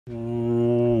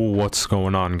What's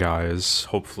going on, guys?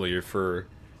 Hopefully for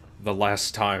the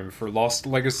last time for Lost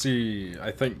Legacy,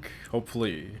 I think,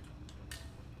 hopefully,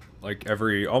 like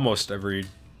almost every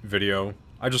video,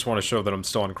 I just want to show that I'm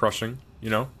still on crushing, you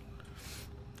know?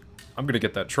 I'm gonna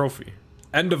get that trophy.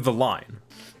 End of the line.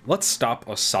 Let's stop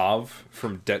Asav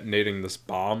from detonating this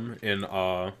bomb in,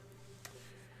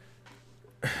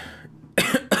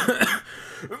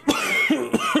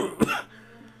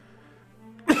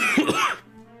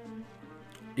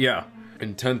 yeah,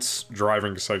 intense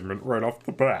driving segment right off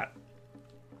the bat.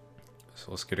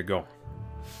 So let's get it going.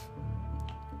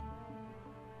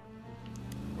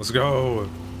 Let's go.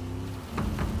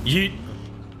 Yeet.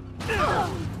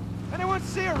 Anyone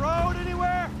see a road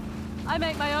anywhere? I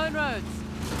make my own roads.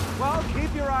 Well,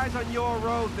 keep your eyes on your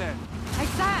road then. Hey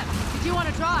Sam, did you want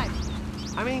to drive?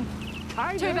 I mean,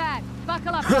 kinda. Too bad.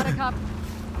 Buckle up, Buttercup.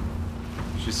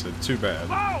 She said, too bad.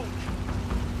 Oh!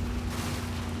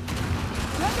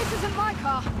 Well, this isn't my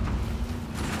car.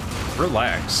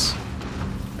 Relax.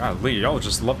 Golly, y'all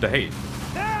just love to hate.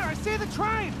 There, I see the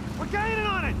train! We're gaining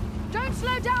on it! Don't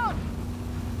slow down!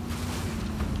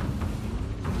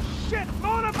 Shit,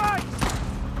 motorbikes!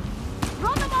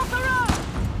 Run them off the road!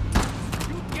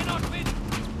 You cannot win!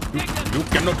 You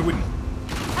cannot win.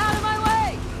 Out of my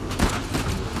way!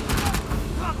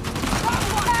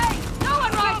 Hey! No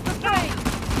one rides the train!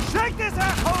 Shake this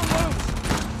asshole loose!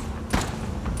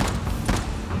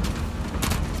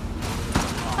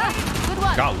 Ah, good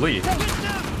one! Golly.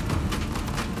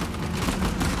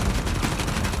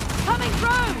 Coming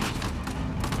through!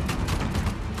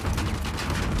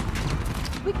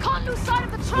 We can't lose sight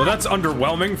of the train! Well, that's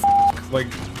underwhelming.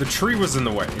 Like, the tree was in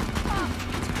the way.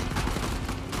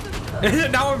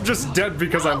 And now I'm just dead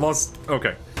because I lost.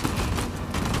 Okay.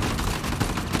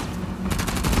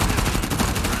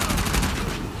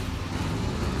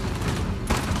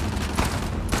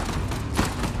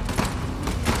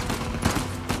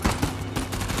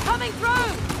 Coming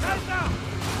through! Guys down!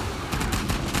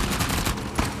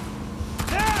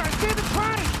 There, I see the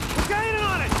train! We're gaining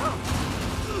on it!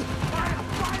 Fire,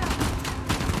 fire!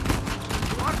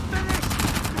 We're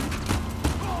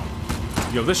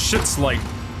finished! Yo, this shit's like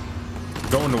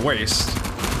going to waste. He's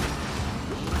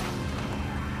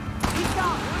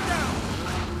down! We're down!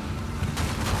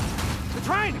 The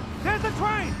train! There's the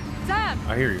train! Sam!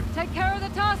 I hear you. Take care of the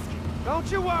tusk! Don't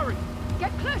you worry!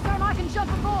 Get closer and I can jump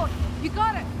aboard! You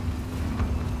got it!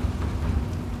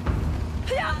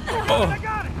 Oh. I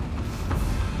got it!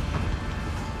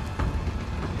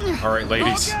 All right,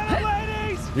 ladies. Go get it,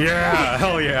 ladies! Yeah,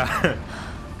 hell yeah.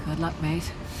 Good luck,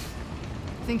 mate.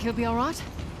 Think he'll be all right?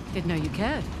 Didn't know you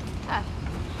cared.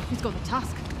 He's got the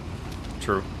tusk.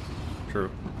 True. True.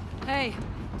 Hey,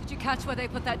 did you catch where they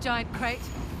put that giant crate?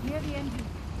 Near the engine.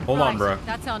 Hold on, bruh.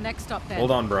 That's our next stop then.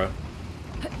 Hold on, bruh.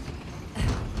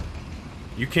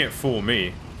 You can't fool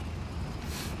me.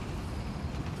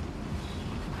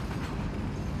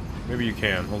 Maybe you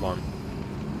can. Hold on.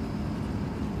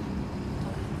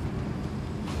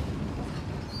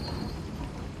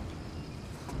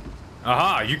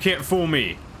 Aha! You can't fool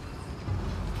me.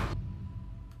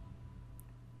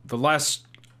 The last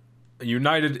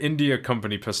United India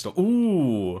Company pistol.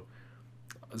 Ooh!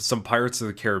 Some Pirates of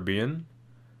the Caribbean.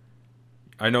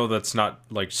 I know that's not,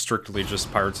 like, strictly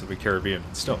just Pirates of the Caribbean,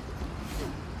 but still.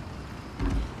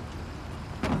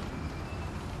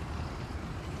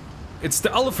 It's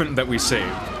the elephant that we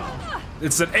saved.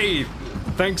 It said, hey,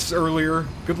 thanks earlier.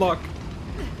 Good luck.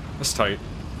 That's tight.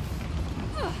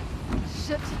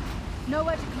 Shit.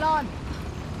 Nowhere to climb.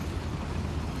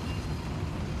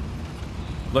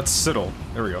 Let's sidle.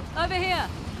 There we go. Over here.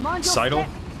 Mind your Sidle?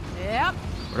 step. Yep.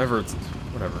 Whatever it's...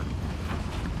 whatever.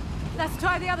 Let's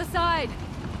try the other side.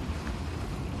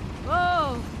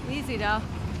 Whoa. Easy now.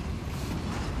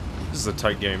 This is a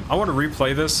tight game. I want to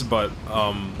replay this, but,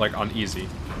 like, on easy.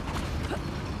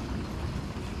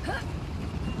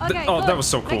 Okay, Oh, good. that was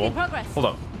so cool. Making progress. Hold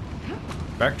up.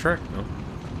 Backtrack? No.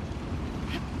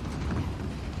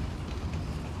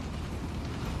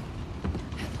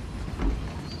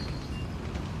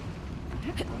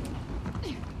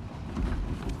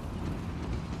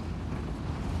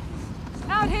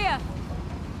 Out here.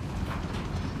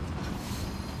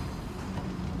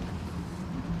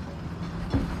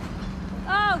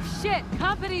 Oh shit!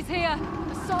 Company's here.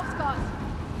 Assault scars.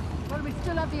 But we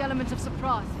still have the element of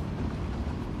surprise.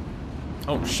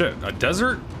 Oh shit, a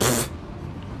desert? Pfft.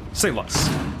 Say less.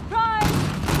 Surprise!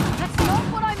 That's not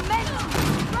what I meant.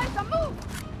 Raise a move.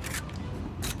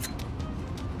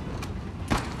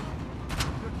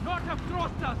 Could not have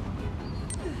crossed us!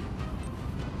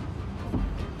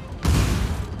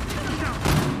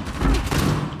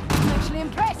 I'm actually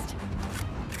impressed.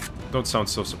 Don't sound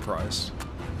so surprised.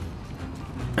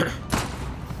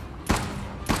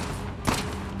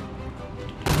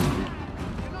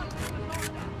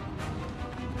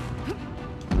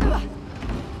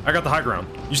 I got the high ground.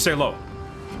 You stay low.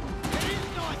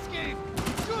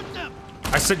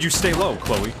 I said you stay low,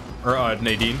 Chloe. Or,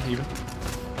 Nadine, even.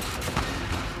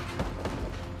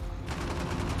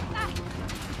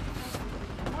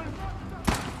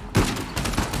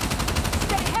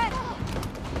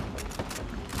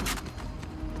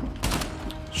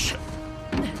 Shit.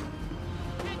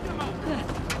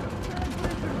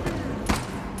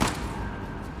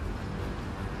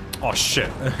 Oh, shit.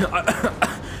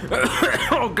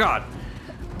 Oh, God.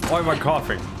 Why am I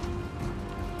coughing?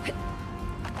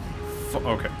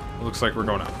 Okay. It looks like we're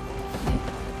going out.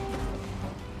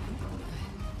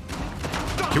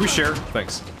 Can we share?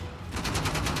 Thanks.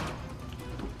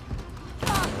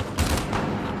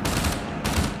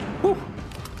 Whew.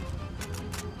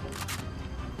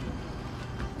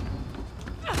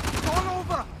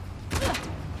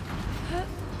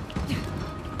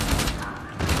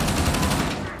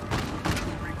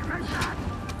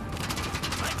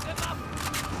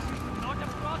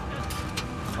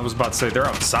 I was about to say, they're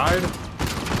outside?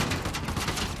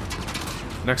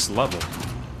 Next level.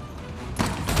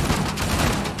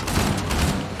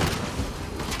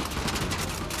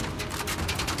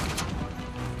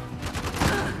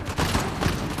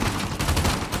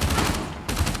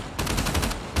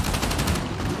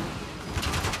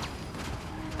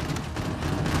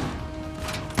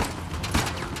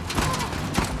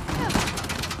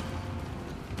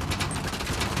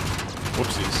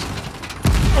 Whoopsies.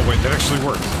 Oh wait, that actually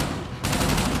worked.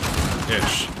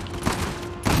 Ish.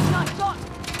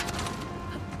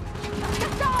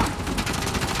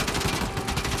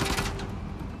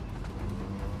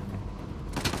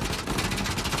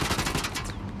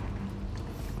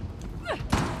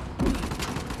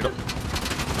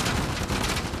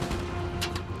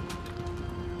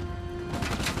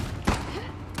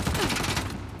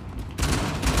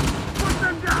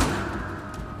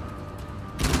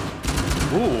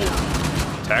 Ooh,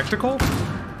 tactical?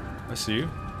 I see you.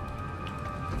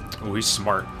 Oh, he's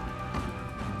smart.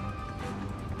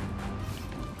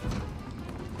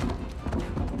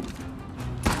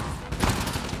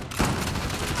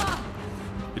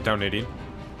 Get down, Nadine.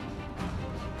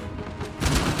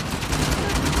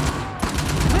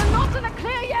 We're not in the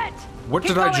clear yet. What Keep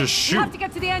did I going. just shoot? You have to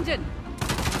get to the engine.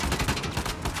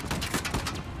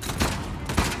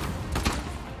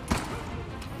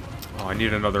 Oh, I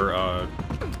need another,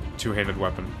 two-handed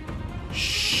weapon.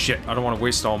 Shit, I don't want to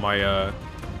waste all my,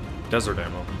 desert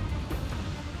ammo.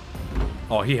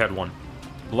 Oh, he had one.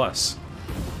 Bless.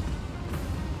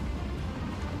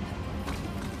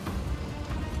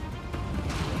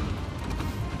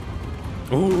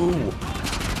 Ooh.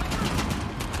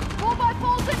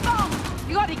 4x4's inbound.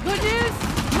 You got any good news?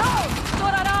 No.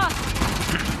 Thought I'd ask.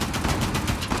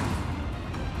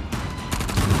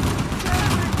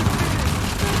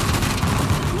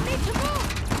 You need to move.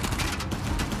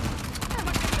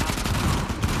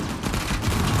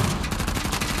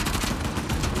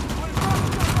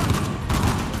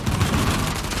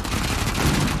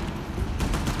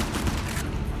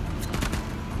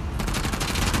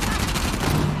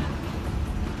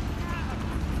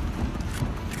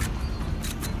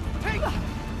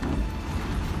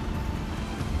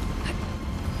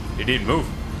 He didn't move.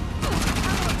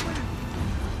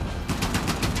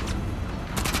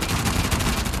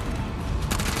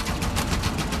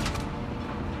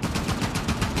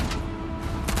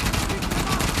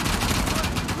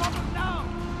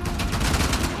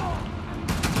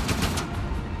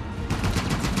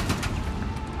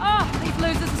 These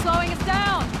losers are slowing us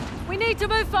down. We need to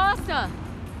move faster.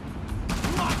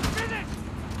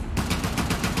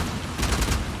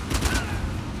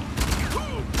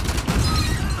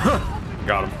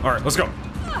 Got him. Alright, let's go.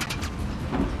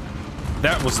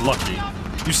 That was lucky.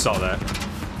 You saw that.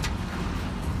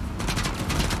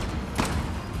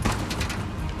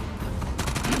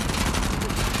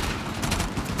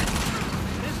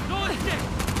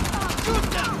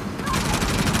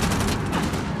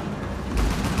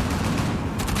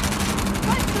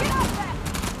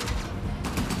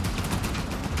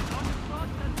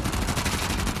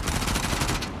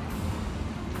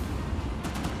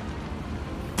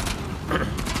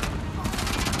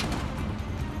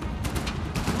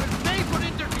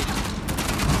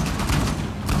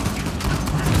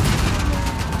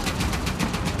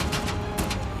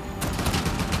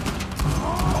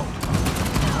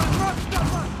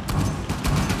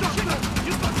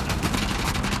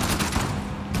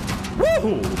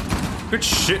 Woo! Good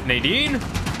shit, Nadine.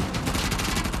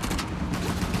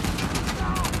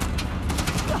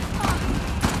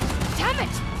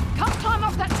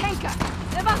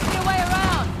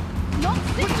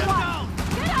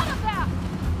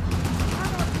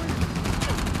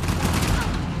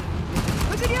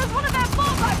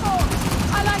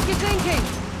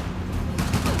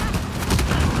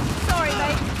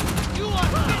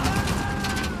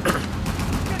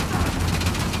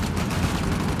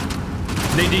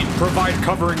 Provide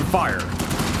covering fire.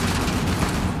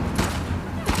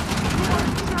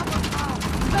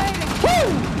 Woo!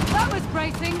 That was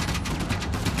bracing.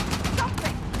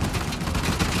 Something.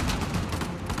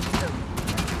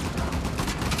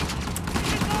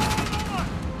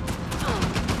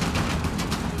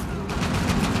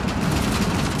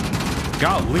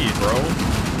 Golly, bro.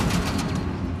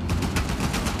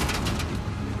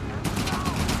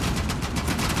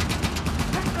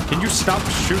 Can you stop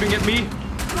shooting at me?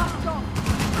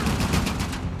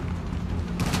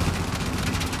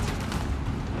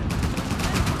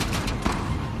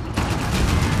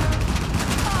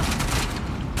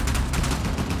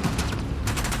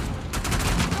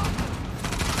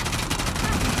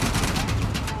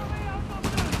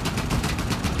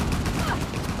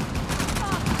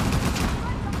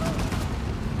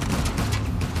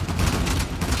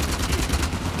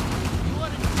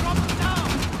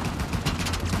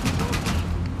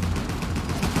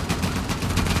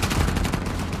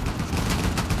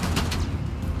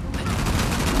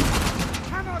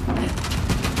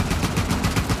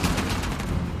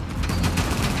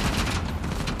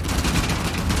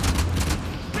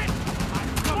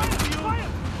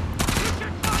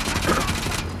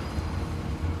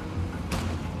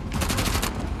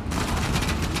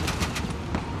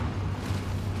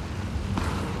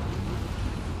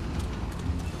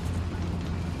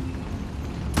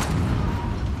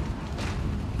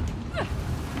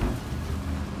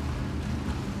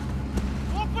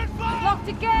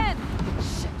 Again!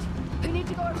 Shit! We need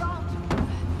to go around.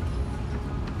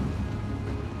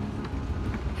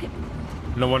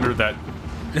 No wonder that.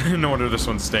 No wonder this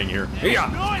one's staying here. Yeah.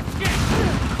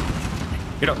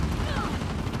 Get up.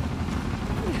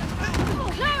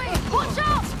 Chloe, watch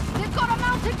out! They've got a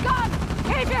mounted gun.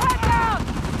 Keep your head down.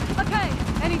 Okay.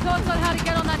 Any thoughts on how to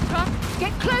get on that truck?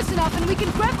 Get close enough and we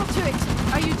can grapple to it.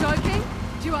 Are you joking?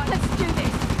 Do you want? Let's do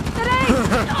this. Today.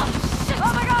 Oh shit!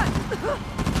 Oh my god!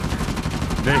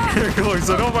 Chloe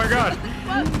said, "Oh my god."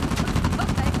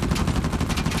 Okay.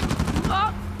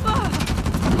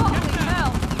 Holy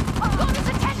hell! I've got his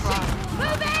attention!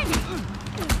 Move in!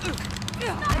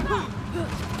 Sniper!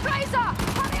 Fraser!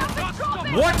 Hurry up and drop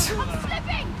it! What? I'm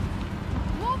slipping!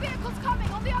 More vehicles coming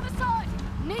on the other side!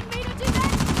 Need me to do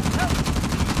this? No.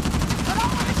 But I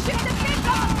want to shoot the big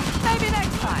gun! Maybe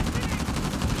next time!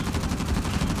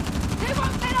 They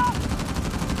won't get off!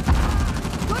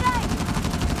 Good aim!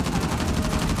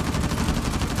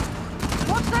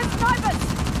 Watch those snipers!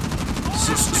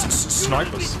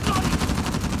 Snipers.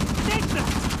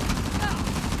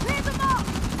 Clear them up!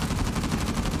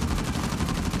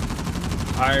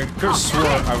 I could have swore I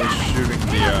was shooting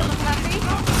the.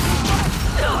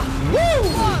 Woo!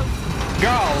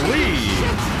 Golly!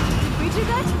 Did we do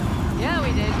that? Yeah,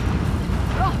 we did.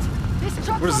 Right, this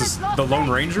truck What is this? The Lone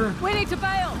Ranger? We need to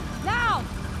bail now.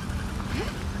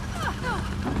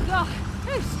 God,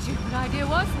 whose stupid idea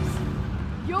was this?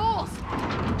 Yours.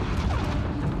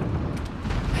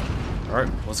 All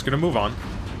right, let's get a move on.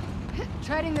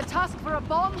 Trading the tusk for a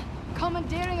bomb,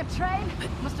 commandeering a train.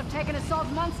 Must have taken Assav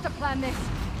months to plan this,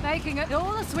 making it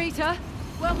all the sweeter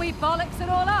when we bollocks it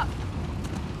all up.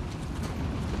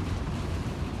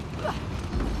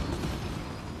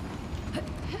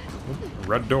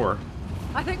 Red door.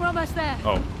 I think we're almost there.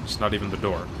 Oh, it's not even the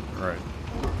door. All right.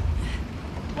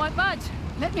 Why budge?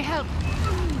 Let me help.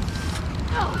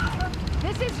 Oh,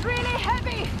 this is really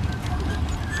heavy.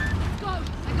 Go.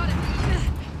 I got it.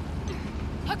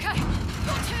 Okay.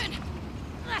 Your turn.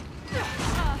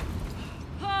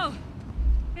 Oh,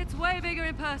 it's way bigger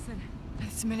in person.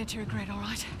 It's military grade, all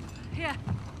right. Here,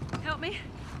 help me.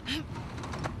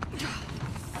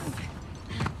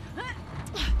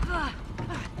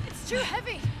 It's too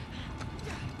heavy.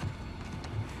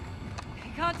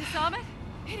 You can't disarm it?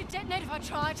 It'd detonate if I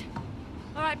tried.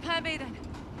 All right, plan B then.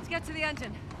 Let's get to the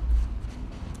engine.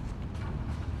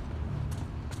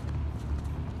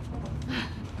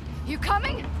 You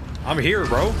coming? I'm here,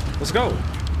 bro. Let's go.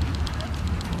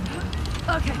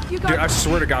 Okay, you go. Dude, I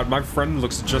swear to God, my friend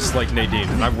looks just like Nadine,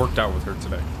 and I worked out with her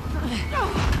today.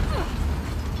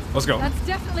 Let's go. That's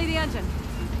definitely the engine.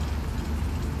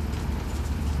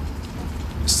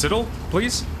 Siddle,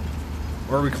 please?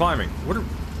 Or are we climbing?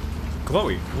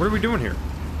 Chloe, what are we doing here?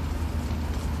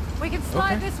 We can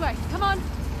slide this way. Come on.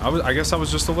 I guess I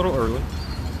was just a little early.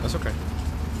 That's okay.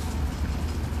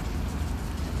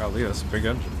 Golly, that's a big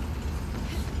engine.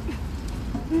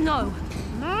 No.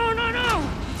 No, no, no.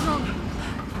 Wrong.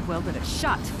 I welded it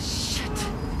shut. Shit.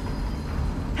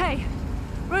 Hey,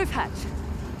 roof hatch.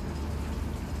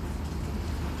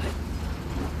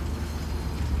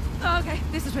 Okay,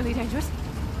 this is really dangerous.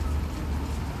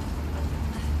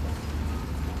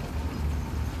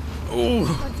 Oh.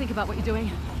 Don't think about what you're doing.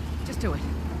 Just do it.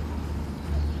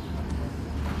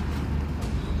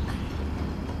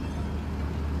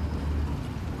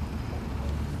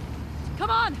 Come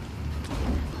on!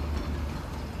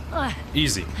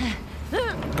 Easy.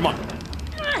 Come on.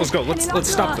 Let's go. Let's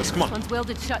stop this. Come This on. one's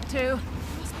welded shut too.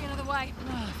 Must be another way.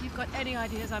 If you've got any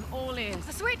ideas, I'm all ears.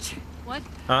 A switch! What?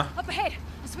 Huh? Up ahead.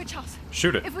 A switch house.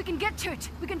 Shoot it. If we can get to it,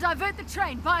 we can divert the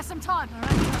train. Buy us some time. All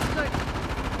right, good.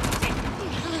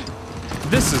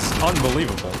 This is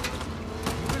unbelievable.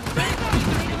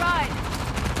 Need a ride.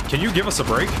 Can you give us a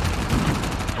break?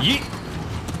 Yeet.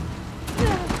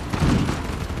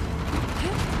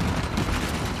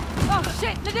 Oh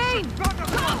shit, Nadine! Come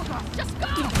on, just go!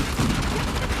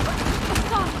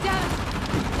 Oh, damn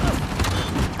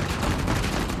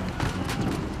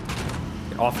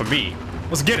Get off of me.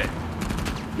 Let's get it. it!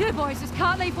 You boys just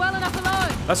can't leave well enough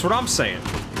alone. That's what I'm saying.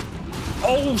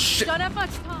 Oh shit. Don't have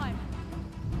much time.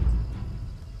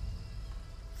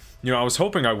 You know, I was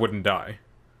hoping I wouldn't die,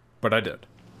 but I did.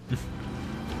 You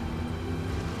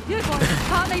boys just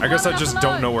can't leave I guess well I just enough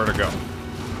don't alone. know where to go.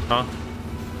 Huh?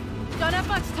 Don't have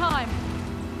much time.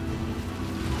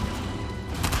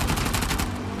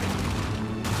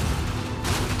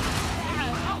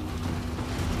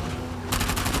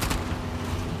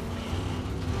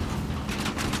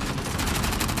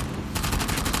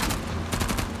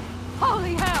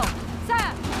 Holy hell!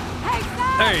 Sam! Hey,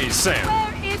 Sam! Hey, Sam.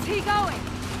 Where is he going?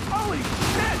 Holy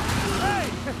shit! Hey!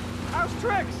 How's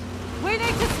Tricks? We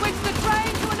need to switch the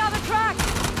train to another track!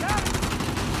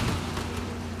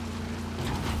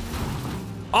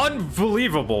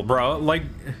 Unbelievable, bro. Like,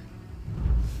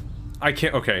 I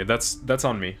can't. Okay, that's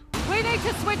on me. We need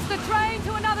to switch the train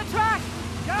to another track!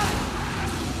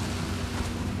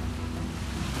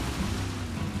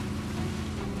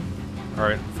 All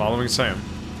right, following Sam.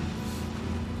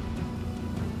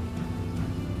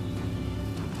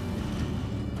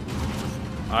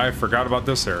 I forgot about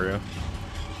this area.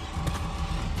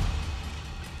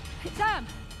 Sam!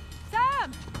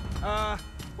 Sam!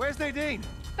 Where's Nadine?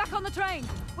 Back on the train!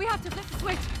 We have to flip the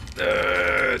switch!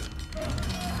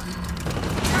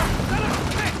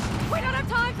 We don't have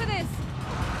time for this!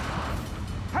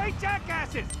 Hey,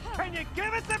 jackasses! Can you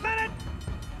give us a minute?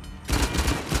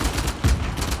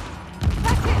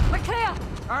 That's it! We're clear!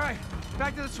 All right,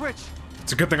 back to the switch.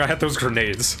 It's a good thing I had those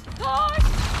grenades. Push!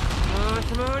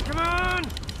 Come on, come on!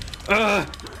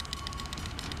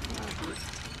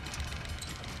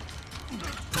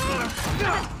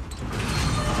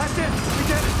 That's it! We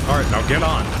did it! All right, now get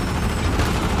on.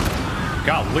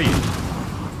 Golly.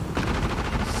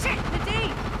 Shit,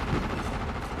 Nadine!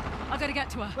 I gotta get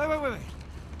to her. Wait.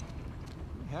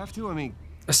 We have to? I mean,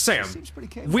 Sam. seems pretty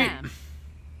capable. We. Sam.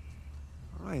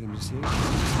 All right, I'm just here.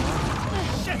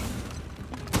 Shit!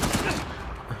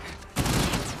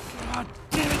 God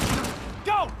damn it!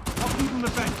 Go! I'll keep him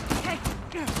the bank. Okay.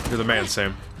 You're the man,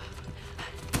 Sam.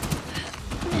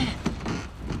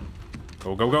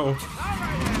 Go, go, go. All right,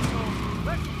 asshole.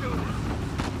 Let's do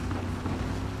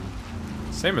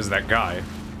this. Same as that guy,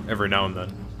 every now and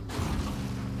then.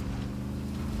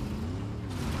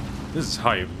 This is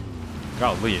hype.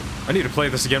 Golly. I need to play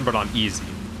this again, but on easy.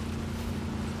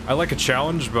 I like a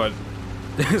challenge, but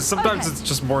sometimes Okay. it's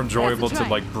just more enjoyable There's to, the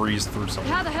train. like, breeze through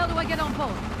something. How the hell do I get on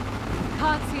board?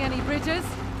 Can't see any bridges?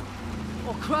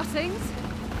 Or crossings?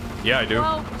 Yeah, I do.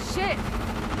 Well, shit!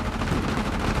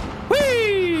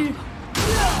 Whee!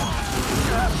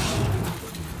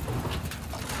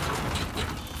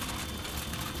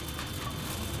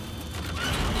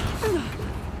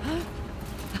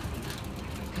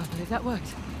 Can't believe that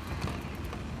worked.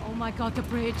 Oh my god, the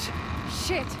bridge.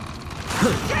 Shit!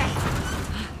 Shit!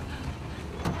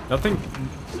 Nothing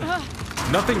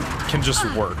can just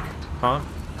work, huh?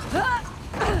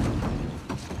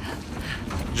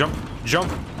 Jump,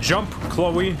 jump, jump,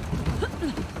 Chloe.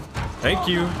 Thank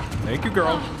you. Thank you,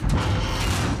 girl.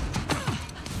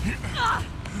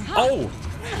 Oh!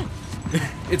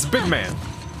 It's Big Man.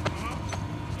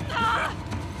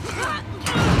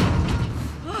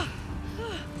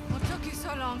 What took you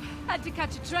so long? Had to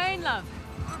catch a train, love.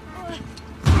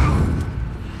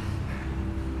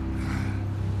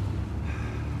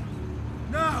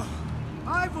 No,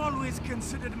 I've always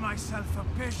considered myself a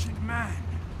patient man.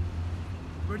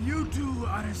 But you two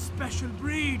are a special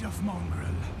breed of mongrel.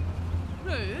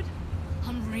 Rude.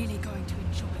 I'm really going to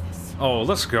enjoy this. Oh,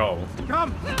 let's go.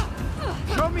 Come,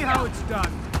 show me how it's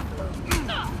done.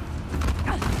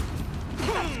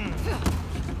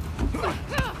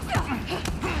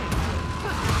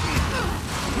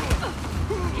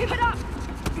 Keep it up!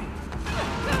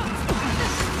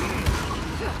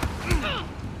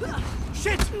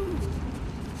 Shit!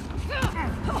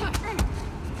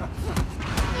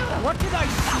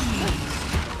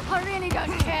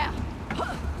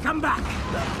 Come back!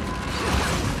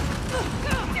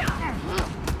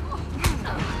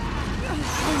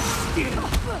 Still.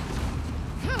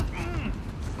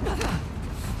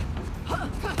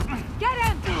 Get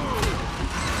him!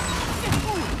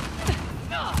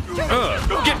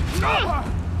 Get.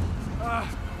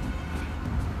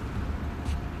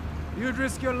 You'd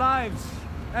risk your lives.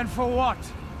 And for what?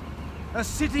 A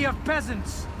city of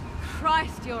peasants.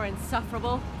 Christ, you're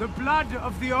insufferable. The blood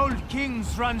of the old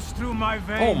kings runs through my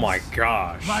veins. Oh my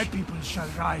gosh. My people shall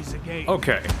rise again.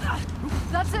 Okay.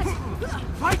 That's it.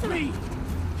 Fight me!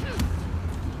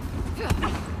 You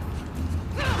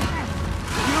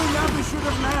never should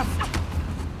have left.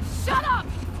 Shut up!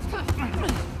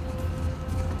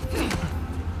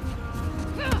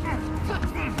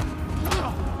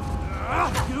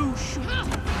 You should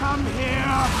come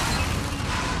here.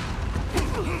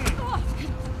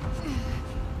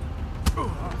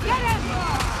 Get him!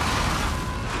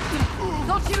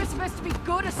 Thought you were supposed to be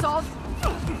good, Asav.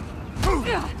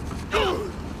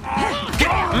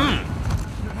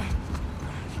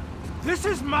 This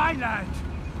is my land.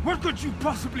 What could you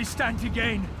possibly stand to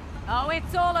gain? Oh,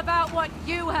 it's all about what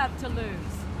you have to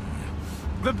lose.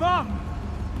 The bomb.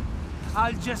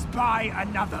 I'll just buy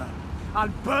another. I'll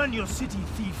burn your city,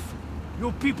 thief.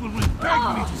 Your people will beg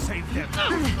me to save them.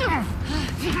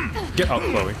 Get up,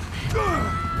 Chloe.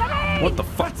 What the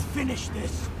fuck? Let's finish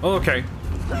this. Oh, okay.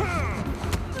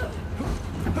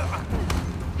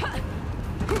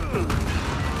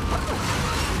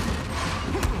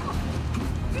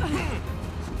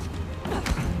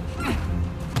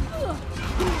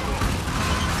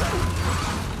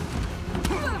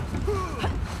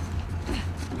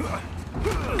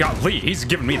 Golly, he's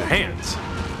giving me the hands.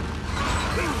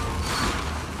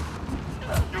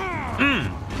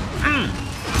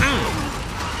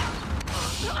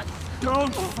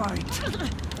 Don't fight.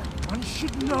 One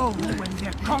should know when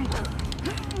they're conquered.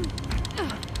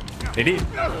 They did.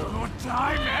 Your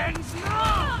time ends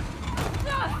now.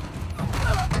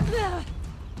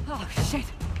 Oh, shit.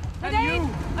 And Renee, you.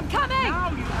 I'm coming! Now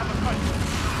you have a conscience.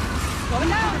 Going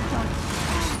down!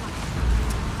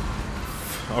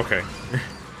 Okay.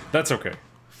 That's okay.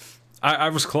 I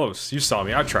was close. You saw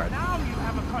me. I tried. Now you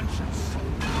have a conscience.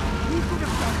 You could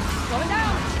have done Going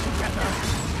down! it together.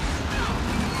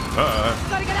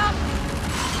 Gotta get up!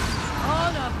 Oh,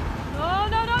 no. Oh,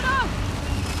 no, no, no!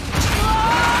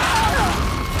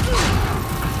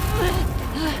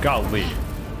 Golly.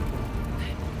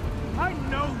 I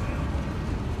know you.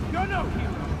 You're no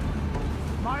hero.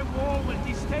 My war will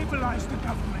destabilize the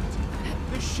government.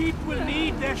 The sheep will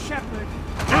need their shepherd.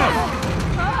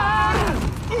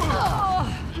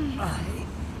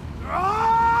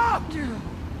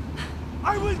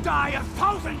 I will die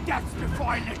 1,000 deaths before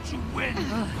I let you win.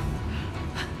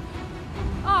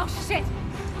 Oh, shit!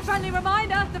 Friendly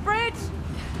reminder, the bridge!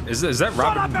 Is that up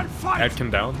Robert and fight! Atkin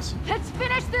Downs? Let's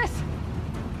finish this!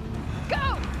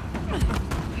 Go!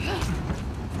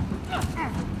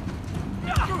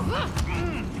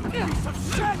 You piece of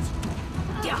shit!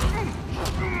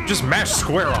 Just mash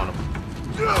square on him.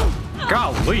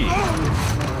 Golly.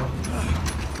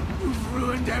 You've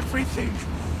ruined everything.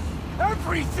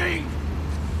 Everything!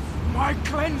 My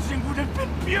cleansing would have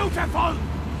been beautiful!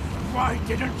 Why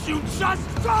didn't you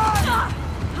just die?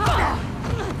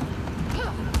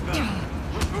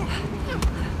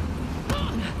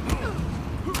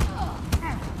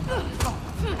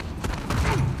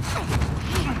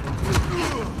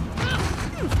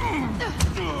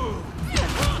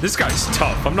 This guy's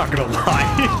tough, I'm not gonna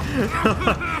lie.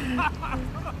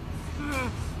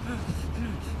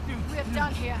 We're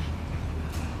done here.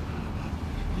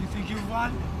 You think you've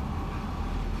won?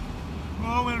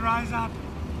 More will rise up.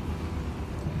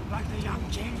 Like the young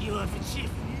king, you have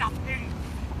achieved nothing.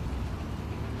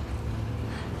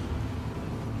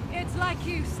 It's like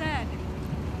you said.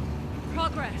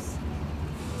 Progress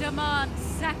demands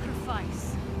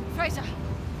sacrifice. Fraser,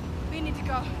 we need to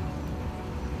go.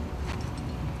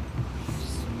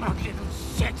 Smug little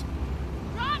shit.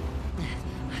 Run!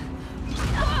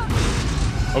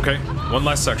 Okay, one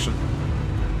last section.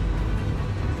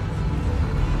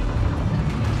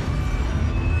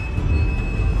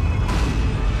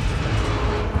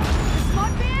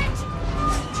 Smart bitch!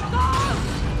 Go!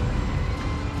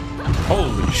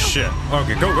 Holy shit.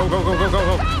 Okay, go, go, go, go, go,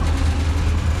 go, go.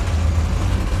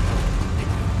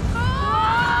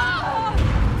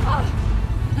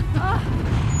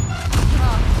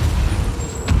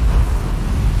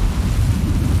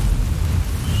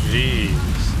 Jeez.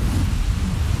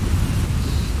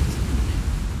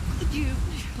 Could you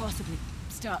possibly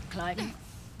start climbing,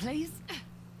 please?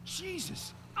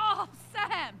 Jesus. Oh,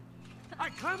 Sam! All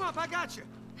right, climb up. I got you.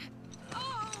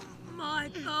 Oh. my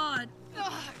God.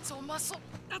 It's all muscle.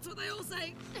 That's what they all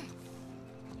say.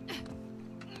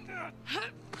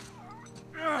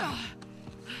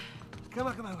 Come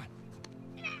on, come on.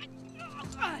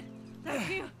 Thank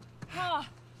you. How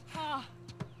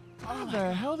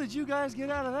the hell did you guys get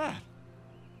out of that?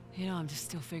 You know, I'm just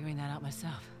still figuring that out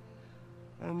myself.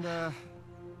 And,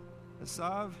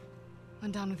 Asav?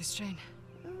 Went down with his train.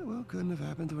 Well, couldn't have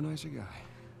happened to a nicer guy.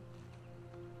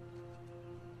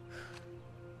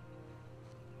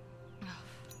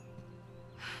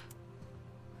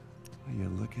 Will you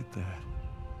look at that?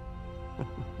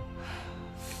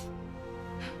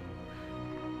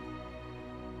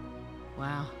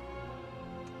 Wow.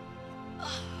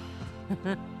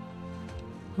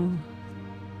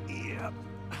 Yep.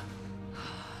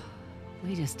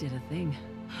 We just did a thing.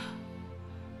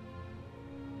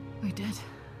 We did.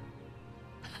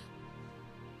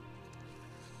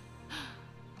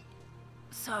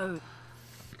 So,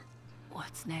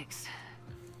 what's next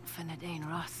for Nadine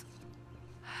Ross?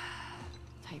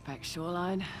 Take back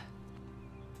Shoreline,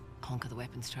 conquer the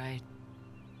weapons trade.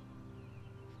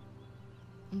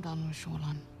 I'm done with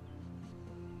Shoreline.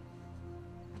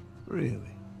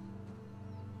 Really?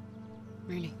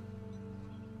 Really.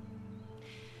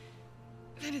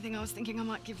 If anything, I was thinking I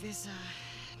might give this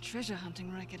treasure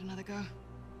hunting racket another go.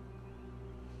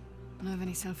 Know of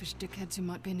any selfish dickheads who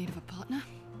might be in need of a partner?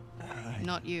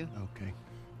 Not you. Okay.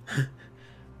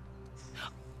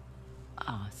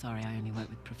 Oh, sorry, I only work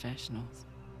with professionals.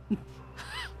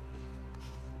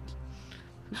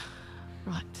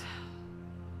 Right.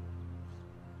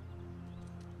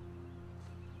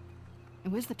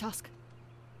 And where's the tusk?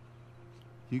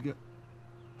 You go.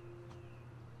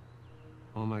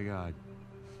 Oh my God.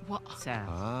 What? Sam.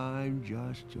 I'm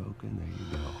just joking. There you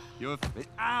go. You're.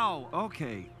 Ow!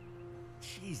 Okay.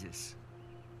 Jesus.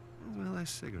 That's my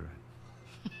last cigarette.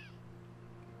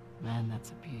 Man, that's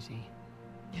a beauty.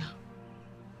 Yeah.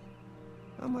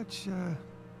 How much you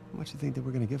think that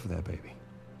we're gonna get for that baby?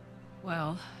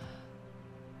 Well,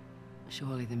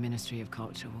 surely the Ministry of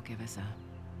Culture will give us a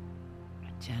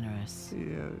generous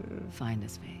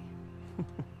finder's fee.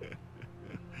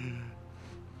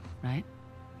 Right?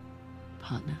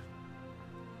 Partner?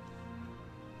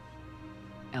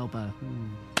 Elbow.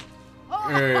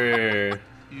 Hey.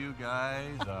 You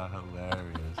guys are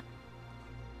hilarious.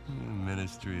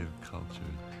 Ministry of Culture.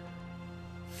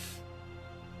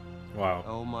 Wow.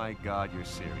 Oh my God, you're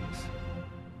serious.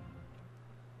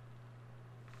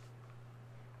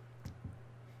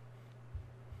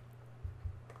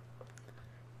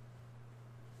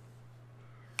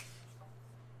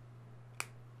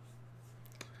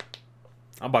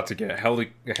 I'm about to get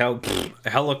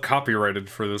hella copyrighted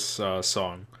for this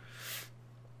song.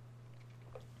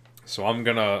 So I'm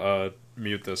gonna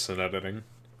mute this in editing.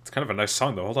 It's kind of a nice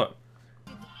song though, hold up.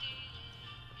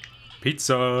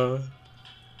 Pizza!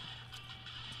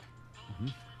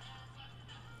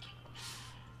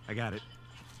 I got it.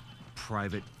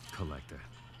 Private collector.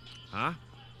 Huh?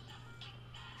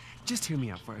 Just hear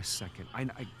me out for a second.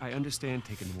 I understand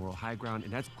taking the moral high ground,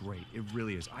 and that's great. It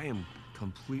really is. I am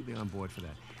completely on board for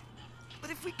that.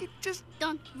 But if we could just...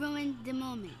 Don't ruin the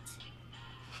moment.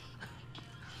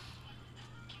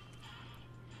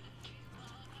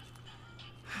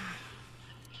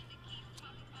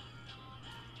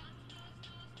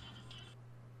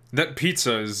 That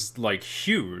pizza is, like,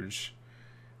 huge.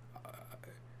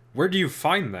 Where do you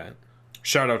find that?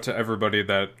 Shout out to everybody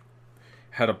that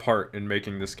had a part in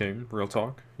making this game, real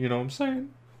talk. You know what I'm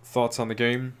saying? Thoughts on the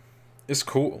game? It's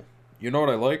cool. You know what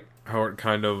I like? How it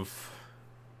kind of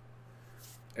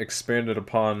expanded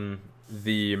upon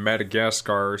the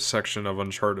Madagascar section of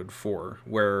Uncharted 4,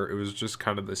 where it was just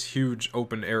kind of this huge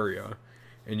open area,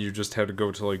 and you just had to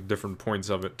go to, like, different points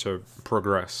of it to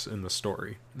progress in the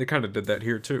story. They kind of did that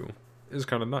here, too. It was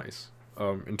kind of nice.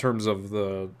 In terms of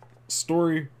the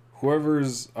story,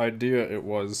 whoever's idea it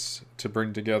was to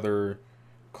bring together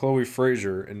Chloe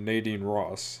Fraser and Nadine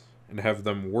Ross and have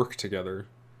them work together,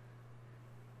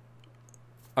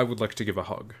 I would like to give a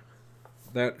hug.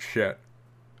 That shit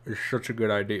is such a good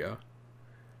idea.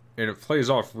 And it plays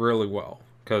off really well,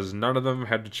 because none of them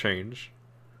had to change.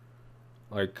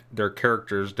 Like, their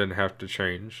characters didn't have to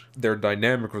change. Their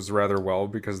dynamic was rather well,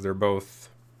 because they're both...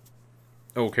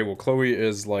 Okay, well, Chloe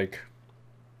is, like,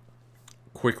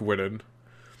 quick-witted,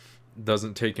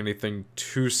 doesn't take anything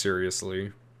too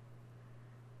seriously,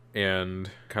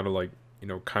 and kind of, like, you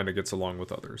know, kind of gets along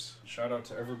with others. Shout out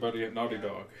to everybody at Naughty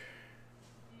Dog.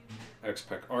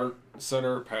 XPEC Art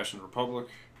Center, Passion Republic,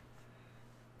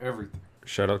 everything.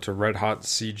 Shout out to Red Hot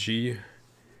CG,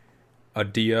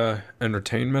 Adia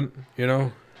Entertainment, you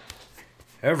know,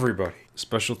 everybody.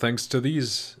 Special thanks to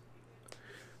these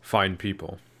fine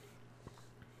people.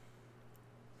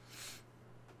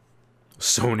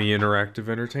 Sony Interactive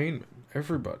Entertainment,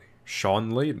 everybody.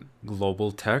 Sean Layden,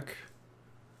 Global Tech,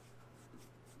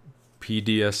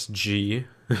 PDSG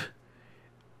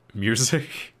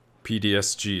Music,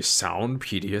 PDSG Sound,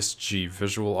 PDSG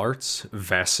Visual Arts,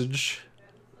 Vasage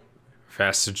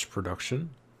Production,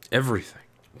 everything.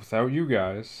 Without you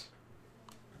guys,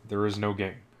 there is no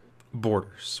game.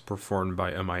 Borders, performed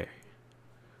by MIA.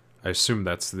 I assume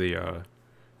that's the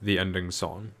ending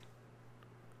song.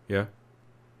 Yeah?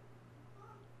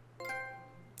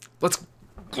 Let's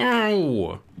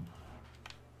go!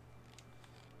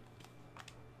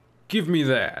 Give me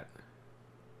that.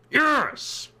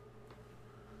 Yes!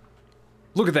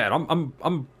 Look at that.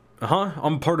 I'm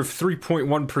part of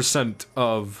 3.1%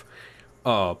 of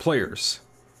players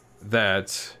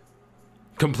that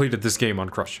completed this game on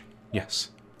crushing. Yes.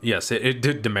 Yes, it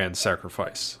did demand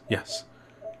sacrifice. Yes.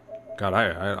 God,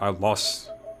 I lost.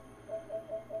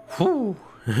 Whew.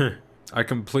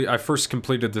 I first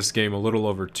completed this game a little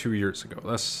over 2 years ago.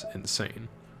 That's insane.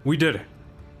 We did it.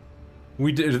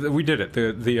 We did it.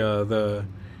 The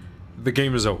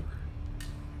game is over.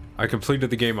 I completed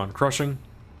the game on crushing.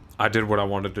 I did what I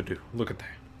wanted to do. Look at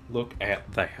that. Look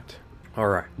at that.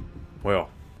 Alright. Well,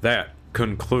 that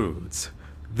concludes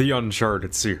the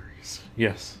Uncharted series.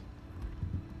 Yes.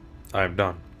 I am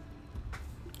done.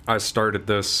 I started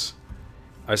the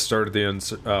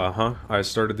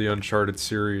Uncharted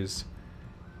series,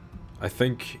 I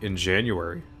think, in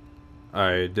January.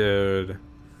 I did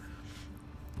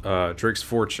Drake's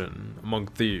Fortune, Among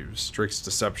Thieves, Drake's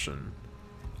Deception.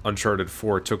 Uncharted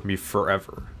 4 took me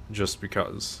forever, just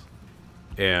because.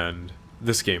 And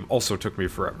this game also took me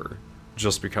forever,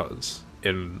 just because.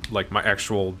 In, like, my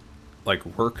actual, like,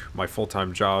 work, my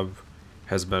full-time job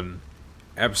has been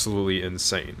absolutely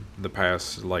insane the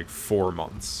past, like, 4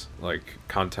 months. Like,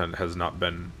 content has not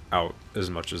been out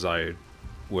as much as I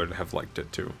would have liked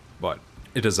it to. But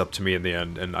it is up to me in the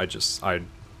end, and I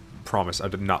promise I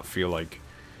did not feel like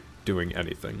doing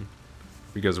anything,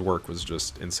 because work was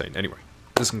just insane. Anyway,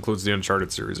 this concludes the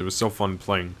Uncharted series. It was so fun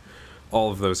playing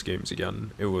all of those games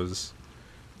again. It was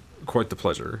quite the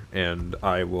pleasure, and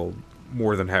I will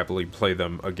more than happily play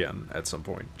them again at some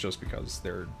point, just because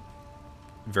they're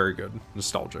very good,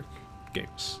 nostalgic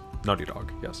games. Naughty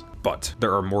Dog, yes. But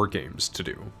there are more games to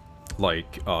do,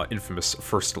 like Infamous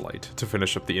First Light, to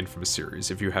finish up the Infamous series.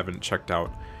 If you haven't checked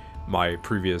out my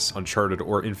previous Uncharted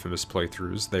or Infamous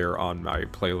playthroughs, they are on my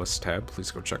playlist tab. Please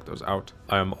go check those out.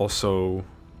 I am also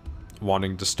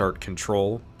wanting to start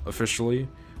Control officially.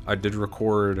 I did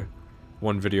record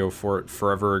one video for it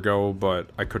forever ago, but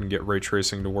I couldn't get ray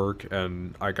tracing to work,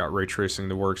 and I got ray tracing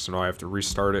to work, so now I have to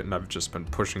restart it, and I've just been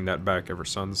pushing that back ever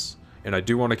since. And I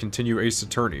do want to continue Ace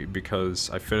Attorney, because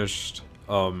I finished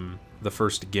the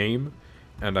first game,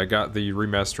 and I got the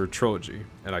remastered trilogy,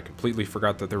 and I completely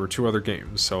forgot that there were 2 other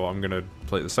games, so I'm gonna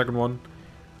play the second one.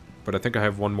 But I think I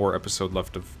have one more episode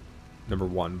left of number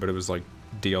 1, but it was like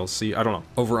DLC, I don't know.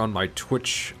 Over on my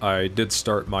Twitch, I did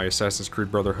start my Assassin's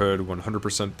Creed Brotherhood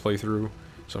 100% playthrough,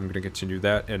 so I'm gonna continue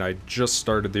that, and I just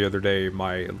started the other day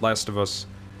my Last of Us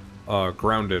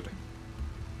Grounded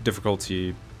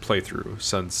difficulty playthrough,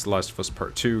 since Last of Us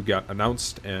Part 2 got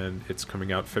announced, and it's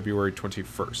coming out February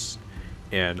 21st.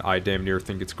 And I damn near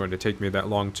think it's going to take me that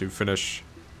long to finish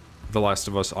The Last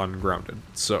of Us on Grounded.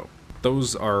 So,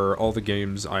 those are all the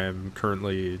games I am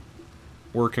currently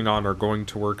working on, or going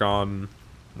to work on,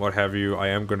 what have you. I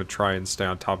am going to try and stay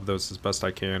on top of those as best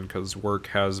I can, because work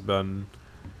has been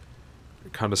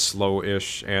kind of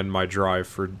slow-ish, and my drive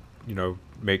for, you know,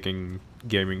 making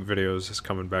gaming videos is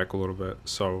coming back a little bit.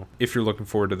 So, if you're looking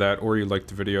forward to that, or you liked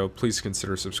the video, please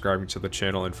consider subscribing to the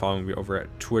channel and following me over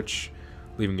at Twitch,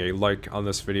 leaving a like on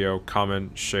this video,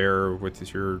 comment, share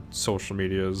with your social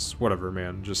medias, whatever,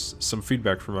 man. Just some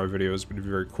feedback for my videos would be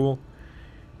very cool.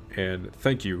 And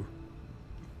thank you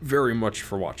very much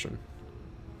for watching.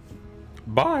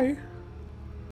 Bye!